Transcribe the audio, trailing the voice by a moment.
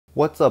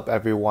What's up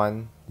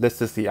everyone,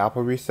 this is the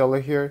Apple reseller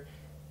here.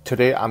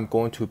 Today I'm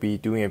going to be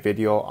doing a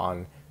video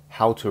on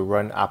how to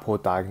run Apple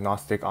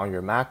Diagnostic on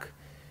your Mac.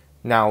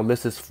 Now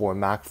this is for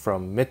Mac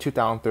from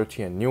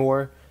mid-2013 and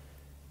newer.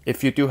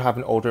 If you do have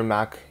an older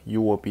Mac, you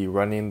will be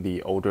running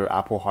the older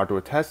Apple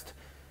hardware test.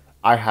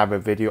 I have a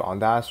video on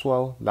that as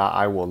well that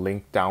I will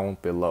link down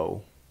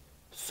below.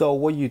 So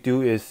what you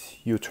do is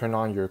you turn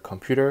on your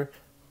computer,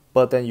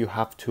 but then you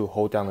have to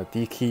hold down the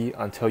D key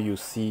until you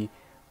see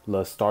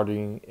the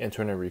starting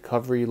internet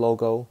recovery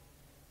logo,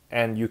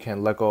 and you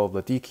can let go of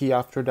the D key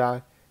after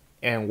that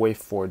and wait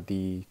for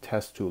the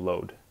test to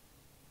load.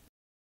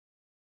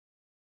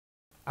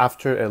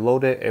 After it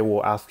loaded, it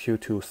will ask you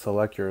to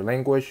select your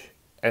language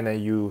and then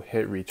you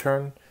hit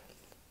return,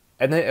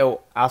 and then it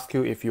will ask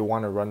you if you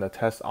want to run the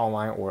test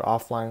online or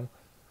offline,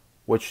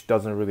 which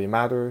doesn't really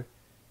matter.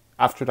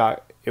 After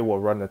that, it will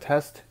run the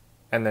test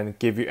and then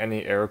give you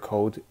any error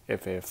code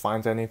if it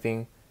finds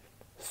anything.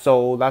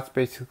 So that's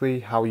basically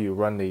how you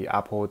run the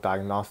Apple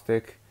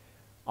Diagnostic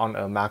on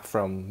a Mac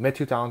from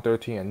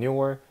mid-2013 and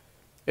newer.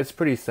 It's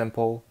pretty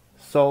simple.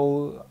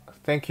 So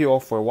thank you all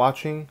for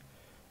watching.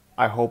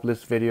 I hope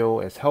this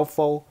video is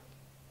helpful.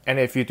 And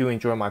if you do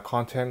enjoy my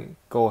content,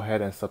 go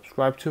ahead and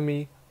subscribe to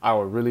me. I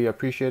would really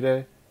appreciate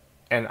it.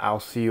 And I'll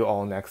see you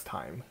all next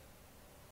time.